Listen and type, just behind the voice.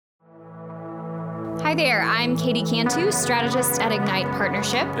Hi there, I'm Katie Cantu, strategist at Ignite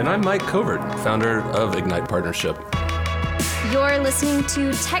Partnership. And I'm Mike Covert, founder of Ignite Partnership. You're listening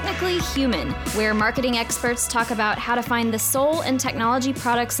to Technically Human, where marketing experts talk about how to find the soul in technology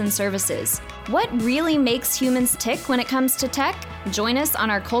products and services. What really makes humans tick when it comes to tech? Join us on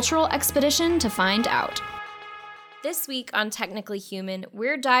our cultural expedition to find out. This week on Technically Human,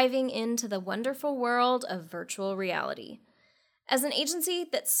 we're diving into the wonderful world of virtual reality. As an agency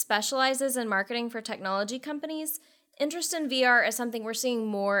that specializes in marketing for technology companies, interest in VR is something we're seeing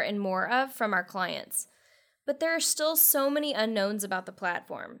more and more of from our clients. But there are still so many unknowns about the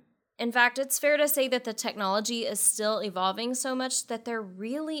platform. In fact, it's fair to say that the technology is still evolving so much that there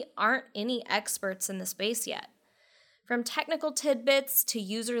really aren't any experts in the space yet. From technical tidbits to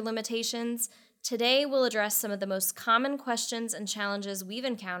user limitations, today we'll address some of the most common questions and challenges we've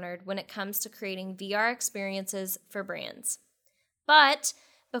encountered when it comes to creating VR experiences for brands. But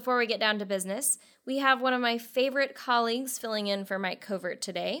before we get down to business, we have one of my favorite colleagues filling in for Mike Covert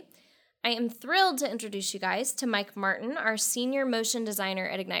today. I am thrilled to introduce you guys to Mike Martin, our senior motion designer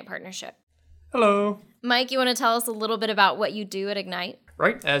at Ignite Partnership. Hello. Mike, you want to tell us a little bit about what you do at Ignite?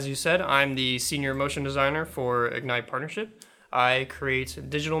 Right, as you said, I'm the senior motion designer for Ignite Partnership. I create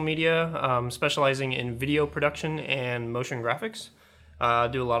digital media, specializing in video production and motion graphics.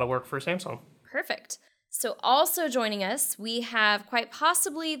 Do a lot of work for Samsung. Perfect. So also joining us, we have quite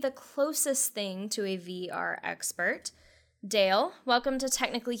possibly the closest thing to a VR expert, Dale. Welcome to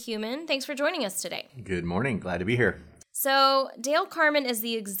Technically Human. Thanks for joining us today. Good morning. Glad to be here. So Dale Carman is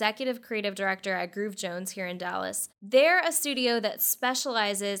the executive creative director at Groove Jones here in Dallas. They're a studio that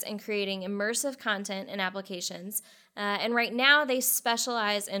specializes in creating immersive content and applications, and right now they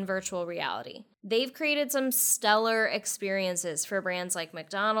specialize in virtual reality. They've created some stellar experiences for brands like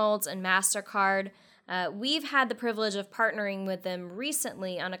McDonald's and MasterCard. We've had the privilege of partnering with them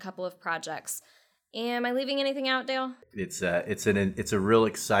recently on a couple of projects. Am I leaving anything out, Dale? It's a real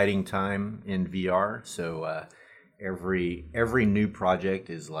exciting time in VR. So every new project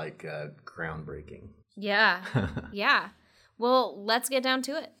is like groundbreaking. Yeah, yeah. Well, let's get down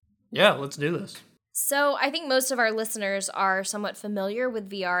to it. Yeah, let's do this. So I think most of our listeners are somewhat familiar with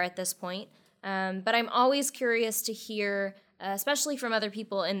VR at this point, but I'm always curious to hear, especially from other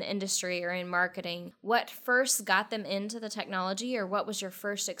people in the industry or in marketing, what first got them into the technology, or what was your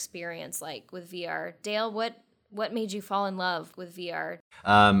first experience like with VR? Dale, what made you fall in love with VR?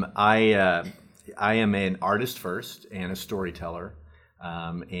 I am an artist first and a storyteller,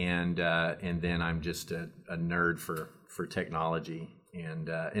 and then I'm just a nerd for technology.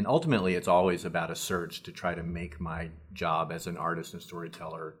 And ultimately, it's always about a search to try to make my job as an artist and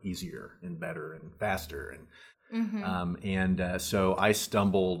storyteller easier and better and faster. And so I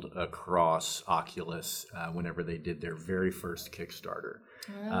stumbled across Oculus whenever they did their very first Kickstarter.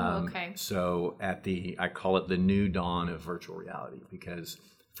 Oh, okay. So I call it the new dawn of virtual reality, because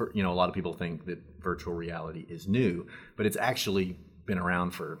a lot of people think that virtual reality is new, but it's actually been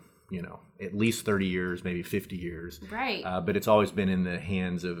around for at least 30 years, maybe 50 years. Right. But it's always been in the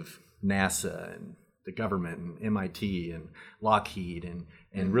hands of NASA and the government and MIT and Lockheed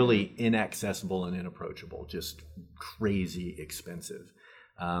and really inaccessible and inapproachable, just crazy expensive.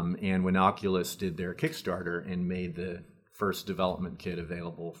 And when Oculus did their Kickstarter and made the first development kit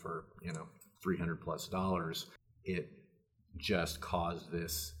available for $300+, it just caused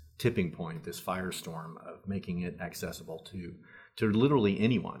this tipping point, this firestorm of making it accessible to literally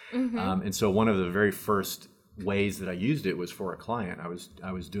anyone. And so one of the very first ways that I used it was for a client.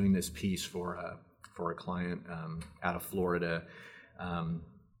 I was doing this piece for a client out of Florida,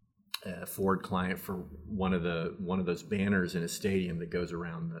 a Ford client, for one of those banners in a stadium that goes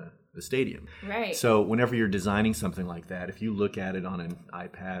around the stadium. Right. So whenever you're designing something like that, if you look at it on an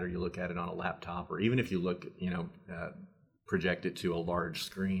iPad or you look at it on a laptop, or even if you look, project it to a large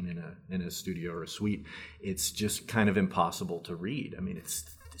screen in a studio or a suite, it's just kind of impossible to read. I mean, it's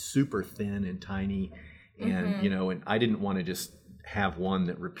super thin and tiny, and and I didn't want to just have one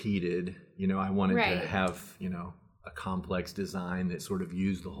that repeated. I wanted to have a complex design that sort of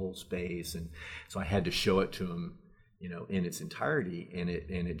used the whole space, and so I had to show it to them, in its entirety, and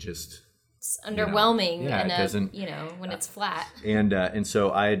it just, it's underwhelming. Yeah, it doesn't, when it's flat. And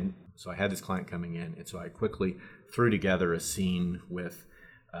so I had this client coming in, and so I quickly threw together a scene with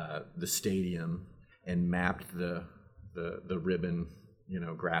the stadium and mapped the ribbon,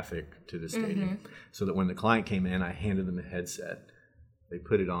 graphic to the stadium, so that when the client came in, I handed them a headset. They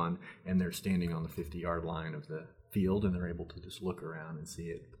put it on, and they're standing on the 50-yard line of the field, and they're able to just look around and see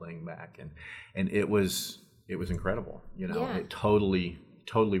it playing back, and it was incredible. It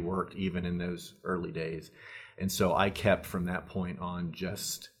totally worked even in those early days, and so I kept from that point on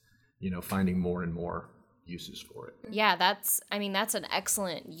just finding more and more uses for it. Yeah, that's an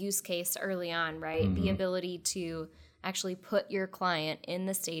excellent use case early on, right? Mm-hmm. The ability to actually put your client in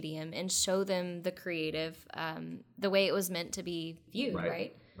the stadium and show them the creative, the way it was meant to be viewed,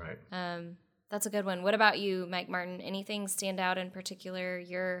 right? Right. That's a good one. What about you, Mike Martin? Anything stand out in particular?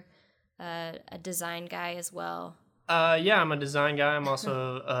 You're a design guy as well. Yeah, I'm a design guy. I'm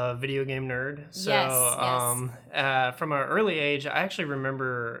also a video game nerd. So Yes. from an early age, I actually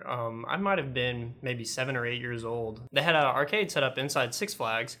remember I might have been maybe 7 or 8 years old. They had an arcade set up inside Six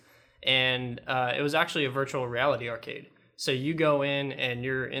Flags, and it was actually a virtual reality arcade. So you go in and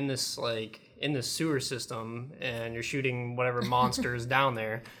you're in this sewer system, and you're shooting whatever monsters down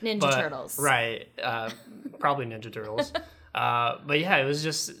there. Ninja Turtles. Right. Probably Ninja Turtles. But yeah, it was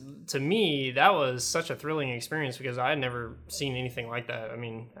just, to me, that was such a thrilling experience because I had never seen anything like that. I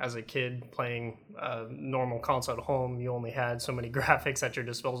mean, as a kid playing a normal console at home, you only had so many graphics at your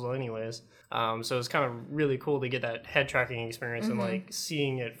disposal anyways. So it's kind of really cool to get that head tracking experience and like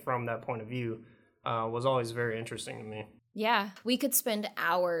seeing it from that point of view was always very interesting to me. Yeah, we could spend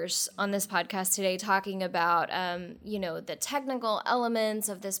hours on this podcast today talking about, the technical elements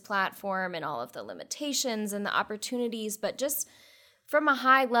of this platform and all of the limitations and the opportunities. But just from a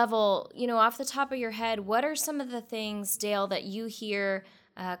high level, off the top of your head, what are some of the things, Dale, that you hear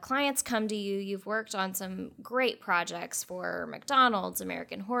clients come to you? You've worked on some great projects for McDonald's,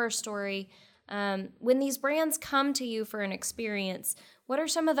 American Horror Story. When these brands come to you for an experience, what are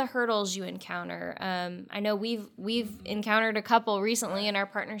some of the hurdles you encounter? I know we've encountered a couple recently in our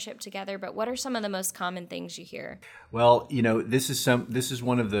partnership together, but what are some of the most common things you hear? Well, this is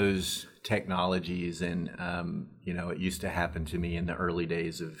one of those technologies, and it used to happen to me in the early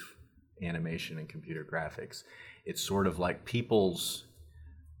days of animation and computer graphics. It's sort of like people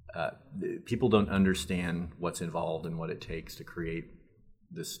don't understand what's involved and what it takes to create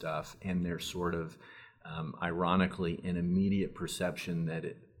this stuff, and they're sort of ironically an immediate perception that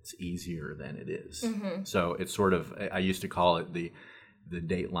it's easier than it is. Mm-hmm. So it's sort of, I used to call it the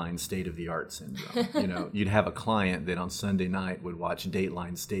Dateline state-of-the-art syndrome. You'd have a client that on Sunday night would watch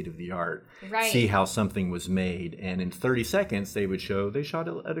Dateline state-of-the-art, right, see how something was made, and in 30 seconds they would show they shot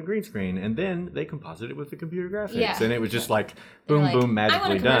it at a green screen, and then they composited it with the computer graphics, and it was just like boom, boom, magically done. I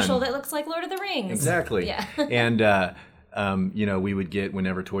want a commercial that looks like Lord of the Rings. Exactly. Yeah. And we would get,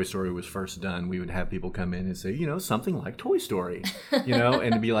 whenever Toy Story was first done, we would have people come in and say, something like Toy Story,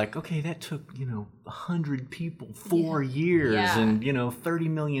 and be like, okay, that took, 100 people 4 years and, $30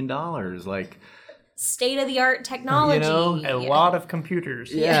 million, like state-of-the-art technology. A lot of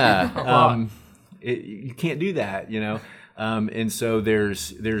computers. Yeah. You can't do that, and so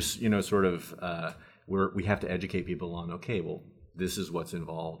there's sort of, we have to educate people on, okay, well, this is what's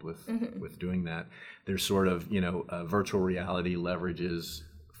involved with doing that. There's sort of, virtual reality leverages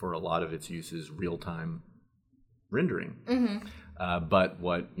for a lot of its uses real-time rendering. Mm-hmm. But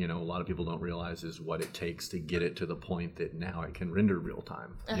what, a lot of people don't realize is what it takes to get it to the point that now it can render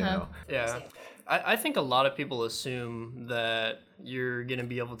real-time, Yeah. I think a lot of people assume that you're going to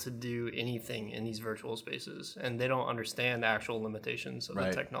be able to do anything in these virtual spaces, and they don't understand the actual limitations of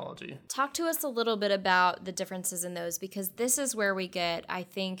the technology. Talk to us a little bit about the differences in those, because this is where we get, I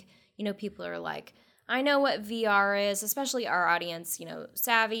think, people are like, I know what VR is, especially our audience,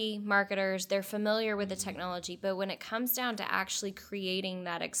 savvy marketers, they're familiar with the technology, but when it comes down to actually creating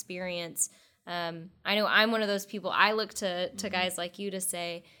that experience, I know I'm one of those people, I look to guys like you to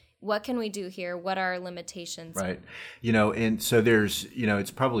say, what can we do here? What are our limitations? Right. And so there's, it's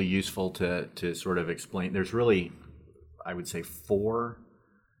probably useful to sort of explain, there's really, I would say, four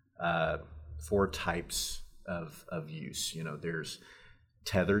types of use. There's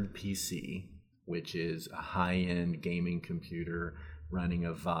tethered PC, which is a high-end gaming computer running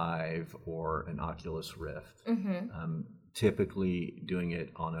a Vive or an Oculus Rift, typically doing it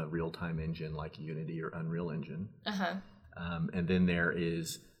on a real-time engine like Unity or Unreal Engine. And then there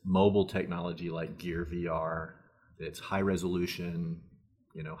is mobile technology like Gear VR that's high resolution,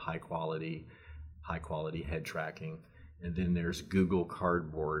 high quality head tracking. And then there's Google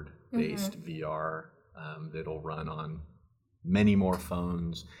Cardboard based VR that'll run on many more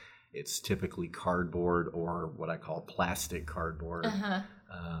phones. It's typically cardboard or what I call plastic cardboard.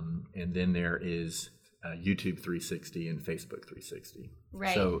 And then there is YouTube 360 and Facebook 360.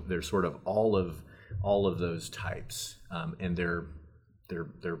 Right. So there's sort of all of those types, and they're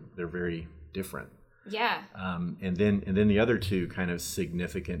very different. Yeah. And then the other two kind of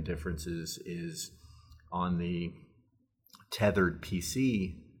significant differences is on the tethered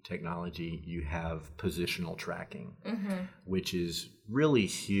PC technology, you have positional tracking, which is really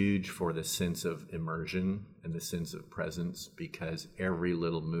huge for the sense of immersion and the sense of presence, because every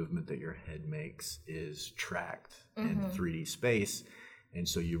little movement that your head makes is tracked in 3D space, and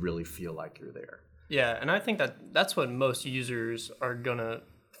so you really feel like you're there. Yeah, and I think that's what most users are gonna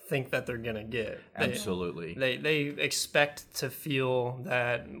think that they're gonna get. Absolutely. They expect to feel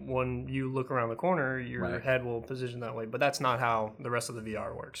that when you look around the corner, your head will position that way, but that's not how the rest of the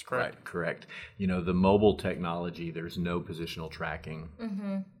VR works, correct? Right, correct. You know, the mobile technology, there's no positional tracking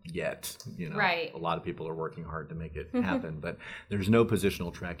yet. You know, a lot of people are working hard to make it happen, but there's no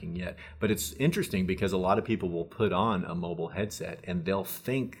positional tracking yet. But it's interesting because a lot of people will put on a mobile headset and they'll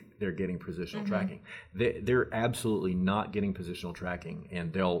think they're getting positional tracking. They're absolutely not getting positional tracking,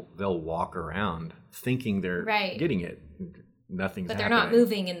 and they'll walk around thinking they're getting it. Nothing's but they're happening. not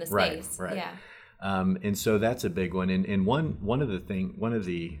moving in the space. Right. Yeah. And so that's a big one. And one of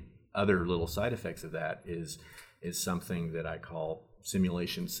the other little side effects of that is something that I call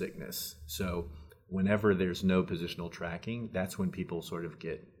simulation sickness. So whenever there's no positional tracking, that's when people sort of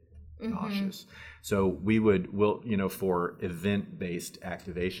get nauseous. So we'll for event-based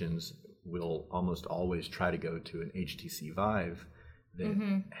activations, we'll almost always try to go to an HTC Vive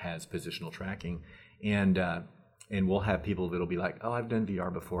that has positional tracking, and we'll have people that'll be like, "Oh, I've done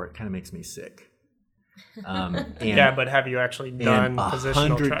VR before. It kind of makes me sick." But have you actually done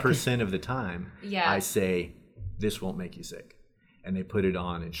positional tracking? 100% of the time, I say, "This won't make you sick," and they put it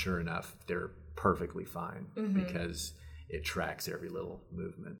on, and sure enough, they're perfectly fine because it tracks every little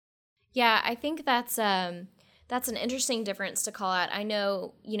movement. Yeah, I think that's an interesting difference to call out. I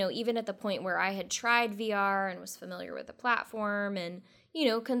know, even at the point where I had tried VR and was familiar with the platform and,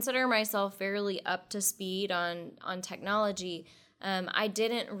 consider myself fairly up to speed on technology, I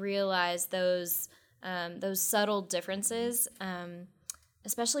didn't realize those subtle differences,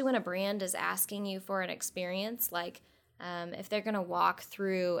 especially when a brand is asking you for an experience, like if they're going to walk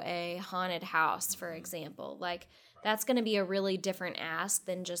through a haunted house, for example, like that's going to be a really different ask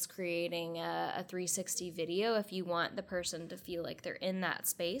than just creating a 360 video if you want the person to feel like they're in that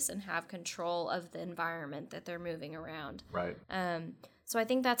space and have control of the environment that they're moving around. Right. So I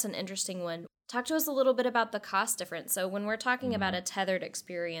think that's an interesting one. Talk to us a little bit about the cost difference. So when we're talking about a tethered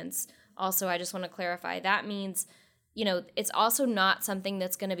experience, also I just want to clarify, that means, it's also not something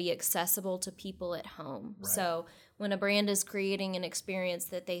that's going to be accessible to people at home. Right. So when a brand is creating an experience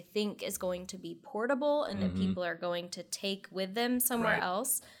that they think is going to be portable and that people are going to take with them somewhere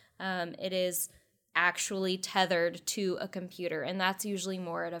else, it is actually tethered to a computer, and that's usually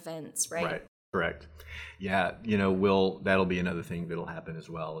more at events, right? Right. Correct. Yeah, that'll be another thing that'll happen as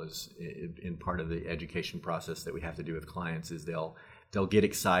well, is in part of the education process that we have to do with clients is they'll get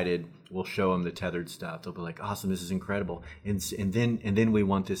excited. We'll show them the tethered stuff. They'll be like, "Awesome, this is incredible," and then we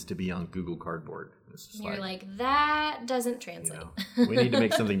want this to be on Google Cardboard. You're like, that doesn't translate. We need to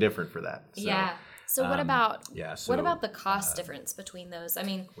make something different for that. So, yeah. So what about the cost difference between those? I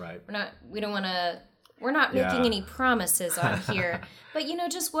mean, we're not making any promises on here, but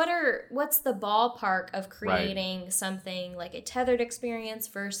just what's the ballpark of creating something like a tethered experience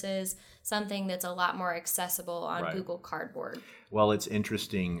versus something that's a lot more accessible on Google Cardboard? Well, it's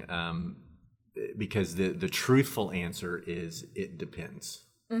interesting because the truthful answer is it depends.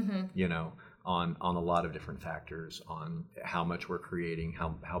 On a lot of different factors, on how much we're creating,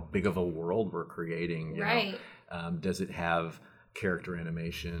 how big of a world we're creating. You know? Does it have character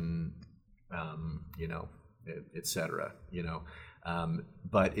animation? Et cetera,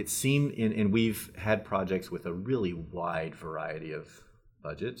 but it seemed, and we've had projects with a really wide variety of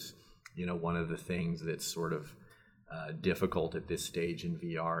budgets. One of the things that's sort of difficult at this stage in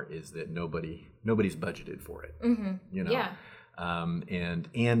VR is that nobody's budgeted for it.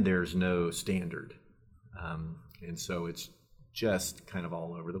 And there's no standard, and so it's just kind of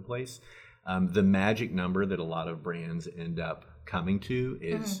all over the place. The magic number that a lot of brands end up coming to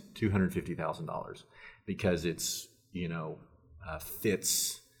is $250,000 because it's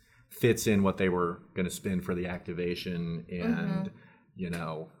fits in what they were going to spend for the activation, and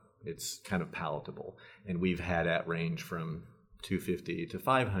it's kind of palatable. And we've had that range from $250 to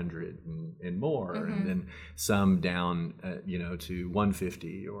 $500 and more, and then some down to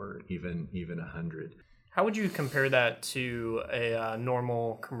 $150 or even $100. How would you compare that to a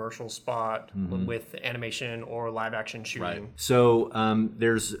normal commercial spot with animation or live action shooting? Right. So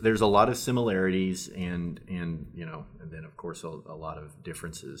there's a lot of similarities and then of course a lot of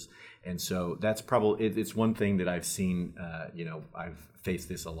differences. And so that's probably it's one thing that I've seen. I've faced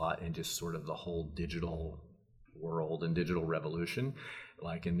this a lot in just sort of the whole digital world and digital revolution.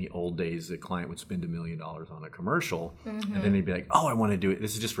 Like in the old days, the client would spend $1 million on a commercial, and then they'd be like, "Oh, I want to do it.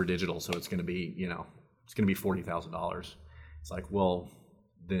 This is just for digital, so it's going to be, it's going to be $40,000." It's like, well,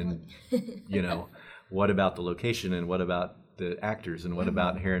 then, what about the location, and what about the actors, and what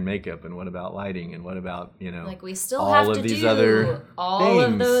about hair and makeup, and what about lighting, and what about like we still all have of to these do other all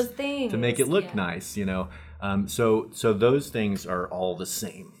of those things to make it look nice, So those things are all the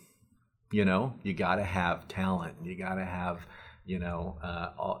same. You got to have talent. You got to have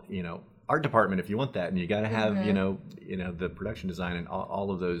art department if you want that, and you got to have the production design and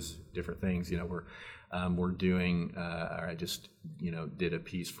all of those different things. We're doing. Or I just did a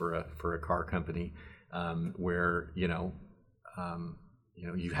piece for a car company where you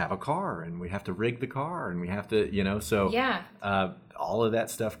have a car, and we have to rig the car, and we have to all of that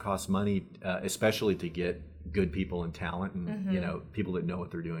stuff costs money, especially to get good people and talent, and people that know what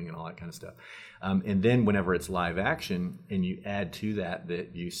they're doing and all that kind of stuff. And then whenever it's live action, and you add to that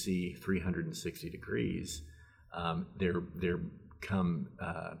you see 360 degrees, there come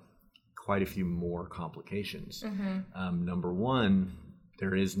quite a few more complications. Number one,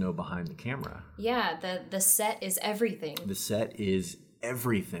 there is no behind the camera. Yeah, the set is everything. The set is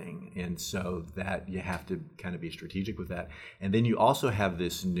everything, and so that you have to kind of be strategic with that. And then you also have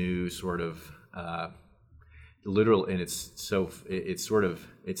this new sort of literal, and it's a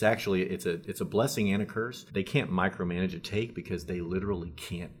blessing and a curse. They can't micromanage a take because they literally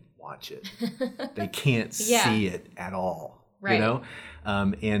can't watch it. They can't see it at all. Right.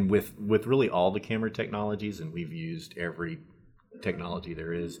 And with really all the camera technologies, and we've used every technology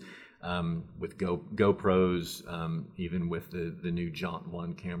there is, with GoPros, even with the new Jaunt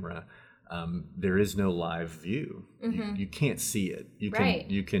 1 camera, there is no live view. You can't see it.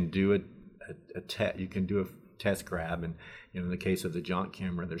 You can do a test grab, and in the case of the Jaunt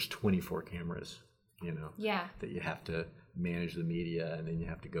camera, there's 24 cameras. That you have to manage the media, and then you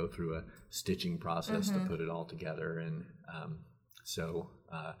have to go through a stitching process to put it all together. And so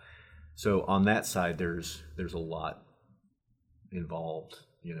on that side, there's a lot involved,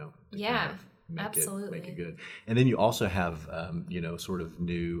 to kind of make it good. And then you also have sort of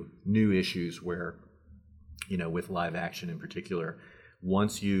new issues where, with live action in particular,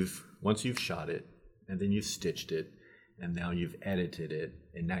 once you've shot it, and then you've stitched it, and now you've edited it,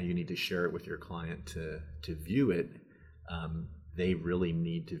 and now you need to share it with your client to view it. They really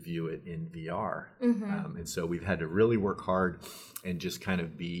need to view it in VR. And so we've had to really work hard and just kind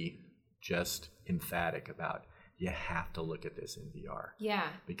of be just emphatic about, you have to look at this in VR. Yeah.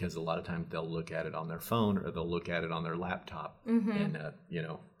 Because a lot of times they'll look at it on their phone, or they'll look at it on their laptop in a,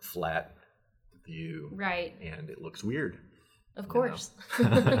 flat view. Right. And it looks weird. Of course.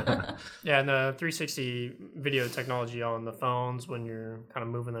 Yeah, and the 360 video technology on the phones when you're kind of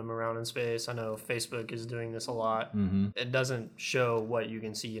moving them around in space. I know Facebook is doing this a lot. It doesn't show what you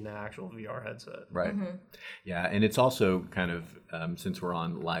can see in an actual VR headset. Right. Yeah, and it's also kind of, since we're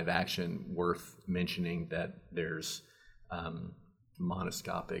on live action, worth mentioning that there's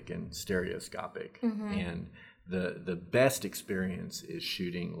monoscopic and stereoscopic. And the best experience is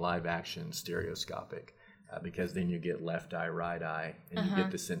shooting live action stereoscopic. Because then you get left eye, right eye, and you get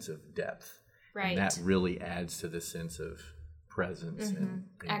the sense of depth. Right. And that really adds to the sense of presence and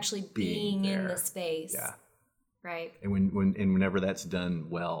actually being in the space. Yeah. Right. And whenever that's done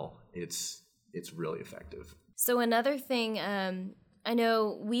well, it's really effective. So another thing, I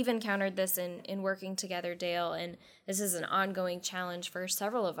know we've encountered this in working together, Dale, and this is an ongoing challenge for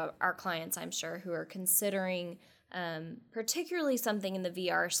several of our clients, I'm sure, who are considering particularly something in the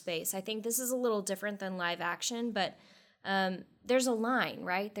VR space. I think this is a little different than live action, but there's a line,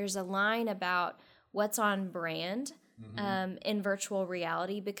 right? There's a line about what's on brand in virtual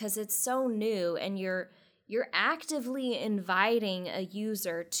reality, because it's so new, and you're actively inviting a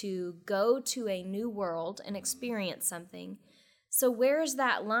user to go to a new world and experience something. So where's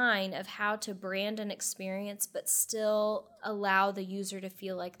that line of how to brand an experience but still allow the user to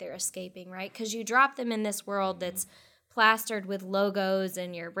feel like they're escaping, right? Because you drop them in this world that's plastered with logos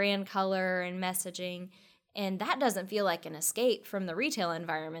and your brand color and messaging, and that doesn't feel like an escape from the retail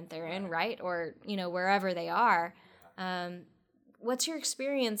environment they're in, right? Or, wherever they are. What's your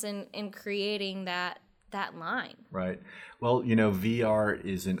experience in creating that line? Right. Well, VR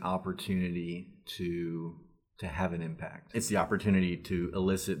is an opportunity to have an impact. It's the opportunity to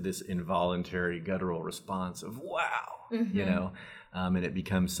elicit this involuntary guttural response of wow, and it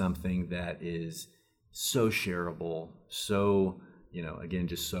becomes something that is so shareable, so, again,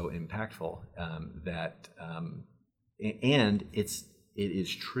 just so impactful, and it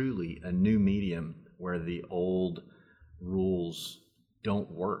is truly a new medium where the old rules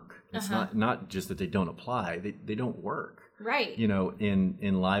don't work. It's not just that they don't apply, they don't work. Right. You know,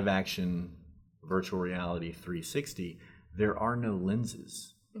 in live action virtual reality 360, there are no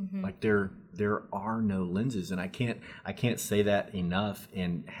lenses. Like there are no lenses, and I can't say that enough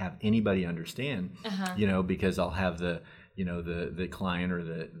and have anybody understand. You know, because I'll have the client or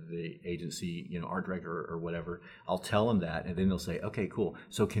the agency, you know, art director or whatever. I'll tell them that, and then they'll say, "Okay, cool.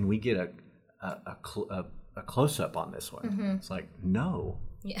 So can we get a close up on this one?" It's like, no.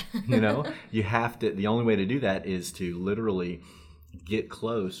 Yeah. You know, you have to. The only way to do that is to literally get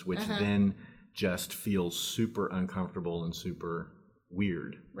close, which then just feels super uncomfortable and super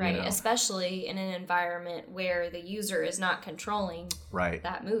weird. Right, you know? Especially in an environment where the user is not controlling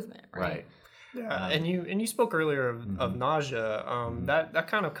that movement. Right. Yeah, and you spoke earlier of nausea. That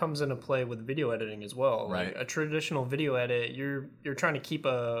kind of comes into play with video editing as well. Right. Like a traditional video edit, you're trying to keep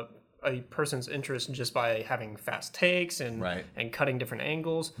a person's interest just by having fast takes and cutting different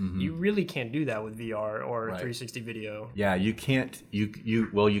angles. You really can't do that with VR or 360 video. Yeah, you can't. You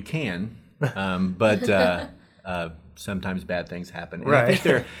can, but sometimes bad things happen.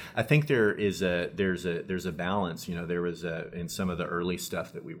 And I think there's a balance. You know, there was in some of the early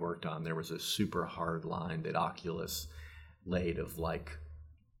stuff that we worked on, there was a super hard line that Oculus laid of like,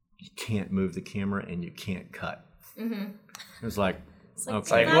 you can't move the camera and you can't cut. It was like,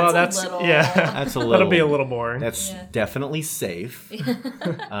 okay, well, that's a little. That'll be a little boring. That's definitely safe.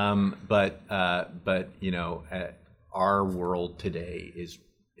 But you know, our world today is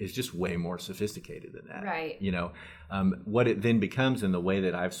just way more sophisticated than that. Right. You know, what it then becomes, and the way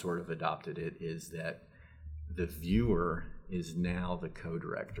that I've sort of adopted it, is that the viewer is now the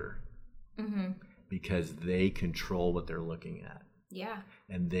co-director because they control what they're looking at. Yeah.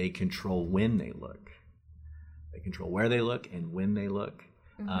 And they control when they look. They control where they look and when they look.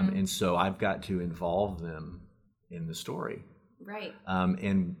 And so I've got to involve them in the story. Right.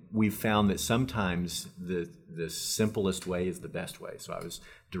 And we've found that sometimes the simplest way is the best way. So I was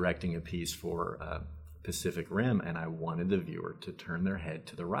directing a piece for Pacific Rim, and I wanted the viewer to turn their head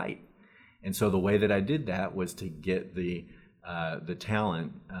to the right. And so the way that I did that was to get the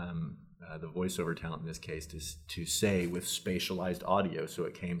talent, the voiceover talent in this case, to say with spatialized audio, so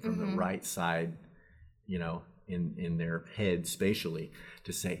it came from the right side, you know, in their head spatially,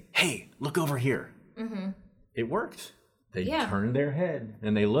 to say, "Hey, look over here." It worked. They turned their head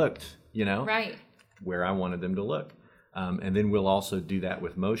and they looked, you know, where I wanted them to look. And then we'll also do that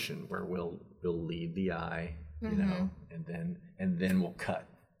with motion, where we'll lead the eye, you know, and then we'll cut.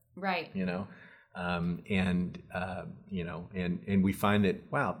 Right. You know, you know, and we find that,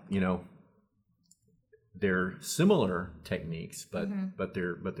 wow, you know, they're similar techniques, but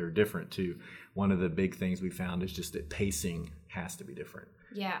they're different too. One of the big things we found is just that pacing has to be different.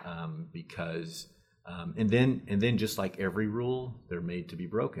 Yeah. Because and then just like every rule, they're made to be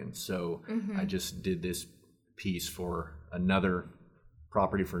broken. So I just did this piece for another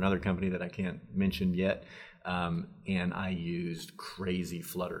property for another company that I can't mention yet. And I used crazy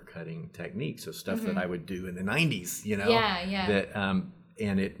flutter cutting techniques, so stuff that I would do in the 90s, you know, that,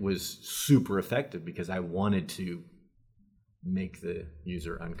 and it was super effective because I wanted to make the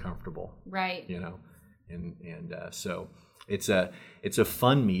user uncomfortable, right? You know, and so it's a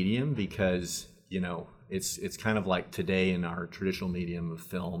fun medium because, you know, it's kind of like today in our traditional medium of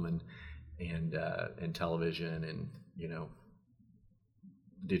film and television and, you know,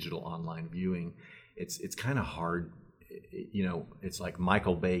 digital online viewing. It's kind of hard, you know. It's like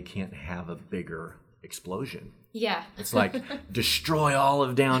Michael Bay can't have a bigger explosion. Yeah, it's like destroy all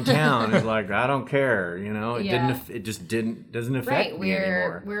of downtown. It's like, I don't care, you know. It doesn't affect me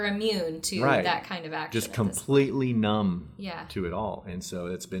anymore. We're immune to that kind of action. Just completely numb to it all. And so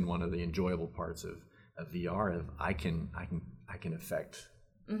it's been one of the enjoyable parts of VR. Of I can affect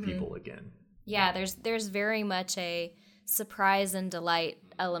people again. Yeah, there's very much a surprise and delight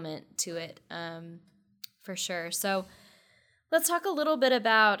element to it, for sure. So let's talk a little bit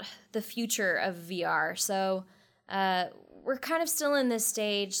about the future of VR. So we're kind of still in this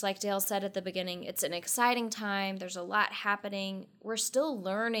stage, like Dale said at the beginning. It's an exciting time. There's a lot happening. We're still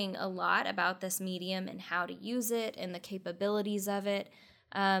learning a lot about this medium and how to use it and the capabilities of it.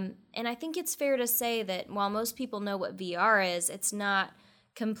 And I think it's fair to say that while most people know what VR is, it's not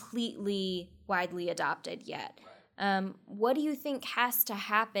completely widely adopted yet. What do you think has to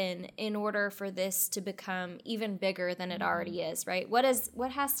happen in order for this to become even bigger than it already is, right? What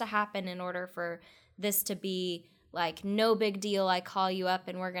has to happen in order for this to be like, no big deal, I call you up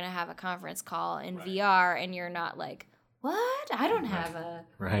and we're going to have a conference call in VR, and you're not like, what? I don't have a,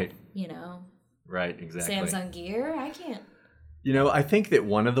 you know, exactly. Samsung Gear. I can't. You know, I think that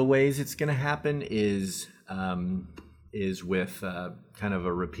one of the ways it's going to happen is with kind of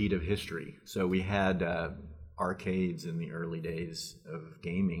a repeat of history. So we had arcades in the early days of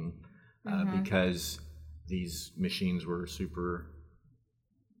gaming because these machines were super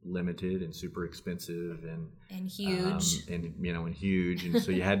limited and super expensive and huge and huge, and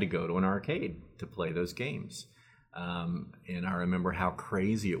so you had to go to an arcade to play those games. And I remember how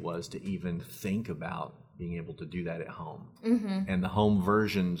crazy it was to even think about being able to do that at home. And the home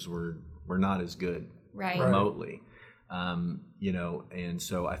versions were not as good remotely. And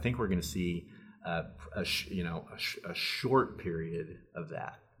so I think we're going to see a short period of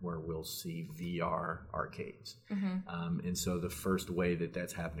that where we'll see VR arcades. And so the first way that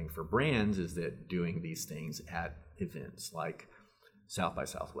that's happening for brands is that doing these things at events like South by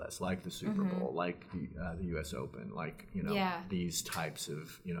Southwest, like the Super Bowl, like the U.S. Open, like, these types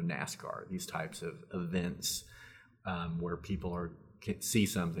of, NASCAR, these types of events where people can see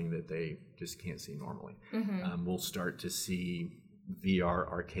something that they just can't see normally. We'll start to see VR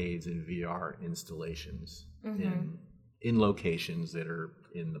arcades and VR installations in locations that are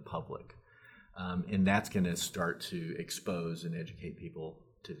in the public. And that's going to start to expose and educate people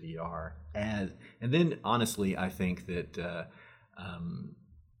to VR. And then, honestly, I think that,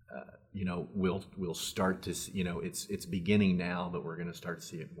 we'll start to see, it's beginning now, but we're going to start to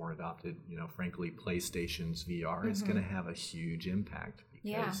see it more adopted. Frankly, PlayStation's VR is going to have a huge impact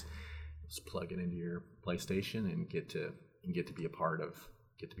because just plug it into your PlayStation and get to be a part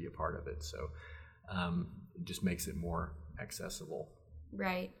of it. So it just makes it more accessible.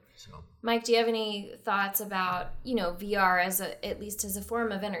 Right. So, Mike, do you have any thoughts about, VR at least as a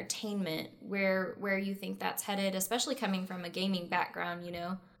form of entertainment, where you think that's headed, especially coming from a gaming background,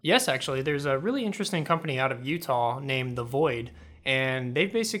 Yes, actually. There's a really interesting company out of Utah named The Void, and they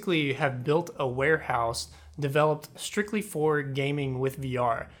basically have built a warehouse developed strictly for gaming with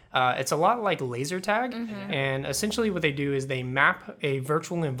VR. It's a lot like laser tag, and essentially what they do is they map a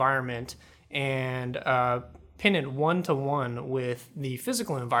virtual environment and pin it one-to-one with the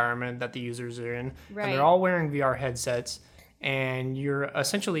physical environment that the users are in. Right. And they're all wearing VR headsets, and you're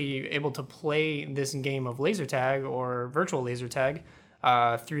essentially able to play this game of laser tag or virtual laser tag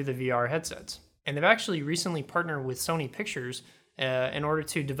through the VR headsets. And they've actually recently partnered with Sony Pictures in order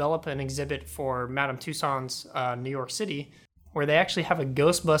to develop an exhibit for Madame Tussauds New York City, where they actually have a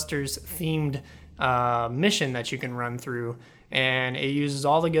Ghostbusters themed mission that you can run through. And it uses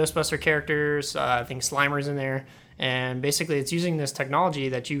all the Ghostbuster characters. I think Slimer's in there. And basically it's using this technology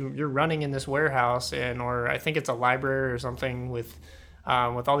that you're running in this warehouse, or I think it's a library or something with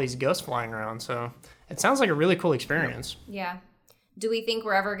all these ghosts flying around. So it sounds like a really cool experience. Yeah. Do we think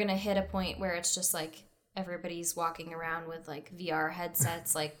we're ever going to hit a point where it's just like everybody's walking around with like VR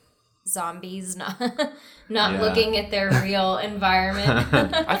headsets, like zombies, not looking at their real environment?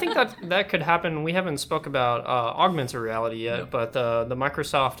 I think that could happen. We haven't spoke about augmented reality yet, but the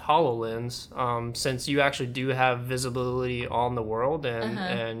Microsoft HoloLens, since you actually do have visibility on the world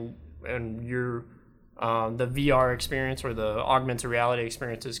and your the VR experience or the augmented reality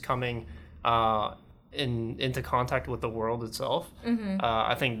experience is coming into contact with the world itself.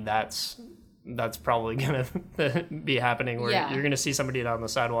 I think that's probably going to be happening where you're going to see somebody on the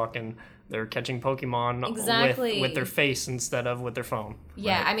sidewalk and they're catching Pokemon with their face instead of with their phone.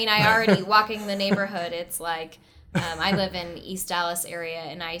 Yeah, right? I mean, I already, walking the neighborhood, it's like, I live in East Dallas area,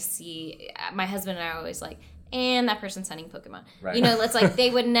 and I see, my husband and I are always like, and that person's hunting Pokemon. Right. It's like they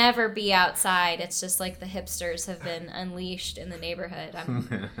would never be outside. It's just like the hipsters have been unleashed in the neighborhood.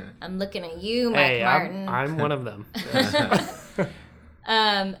 I'm looking at you, Mike Martin. I'm one of them.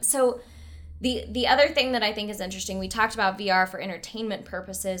 So the other thing that I think is interesting, we talked about VR for entertainment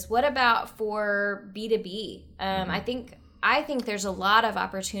purposes. What about for B2B? I think there's a lot of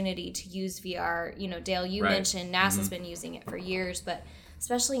opportunity to use VR. Dale, you mentioned NASA's been using it for years, but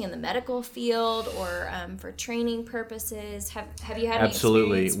especially in the medical field or for training purposes, have you had any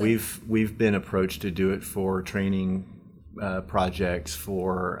experience with... We've been approached to do it for training projects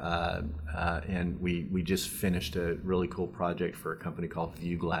and we just finished a really cool project for a company called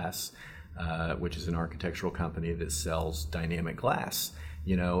ViewGlass, which is an architectural company that sells dynamic glass.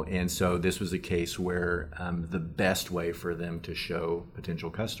 And so this was a case where the best way for them to show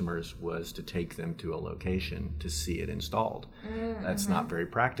potential customers was to take them to a location to see it installed. That's not very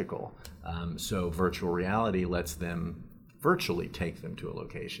practical. So virtual reality lets them virtually take them to a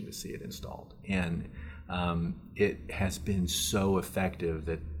location to see it installed. And it has been so effective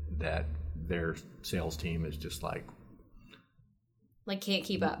that their sales team is just like can't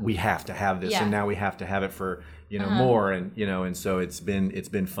keep up. We have to have this, and now we have to have it for more, and so it's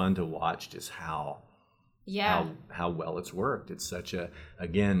been fun to watch just how well it's worked. It's such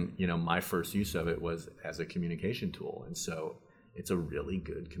my first use of it was as a communication tool, and so it's a really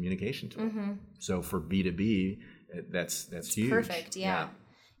good communication tool. So for B2B, that's huge. Perfect. Yeah.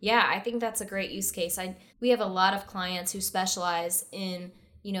 I think that's a great use case. We have a lot of clients who specialize in,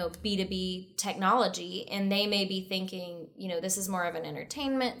 B2B technology, and they may be thinking, this is more of an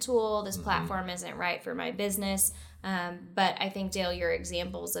entertainment tool. This platform isn't right for my business. But I think, Dale, your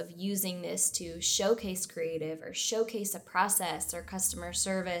examples of using this to showcase creative or showcase a process or customer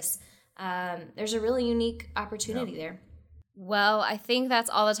service, there's a really unique opportunity there. Well, I think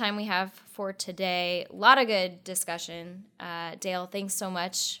that's all the time we have for today. A lot of good discussion. Dale, thanks so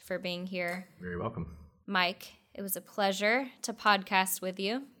much for being here. Very welcome. Mike, it was a pleasure to podcast with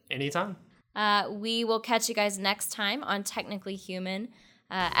you. Anytime. We will catch you guys next time on Technically Human.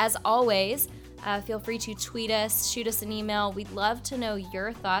 As always, feel free to tweet us, shoot us an email. We'd love to know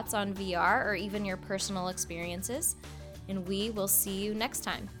your thoughts on VR or even your personal experiences. And we will see you next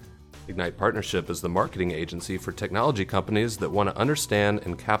time. Ignite Partnership is the marketing agency for technology companies that want to understand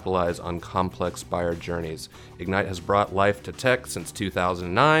and capitalize on complex buyer journeys. Ignite has brought life to tech since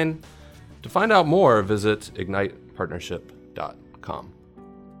 2009. To find out more, visit ignitepartnership.com.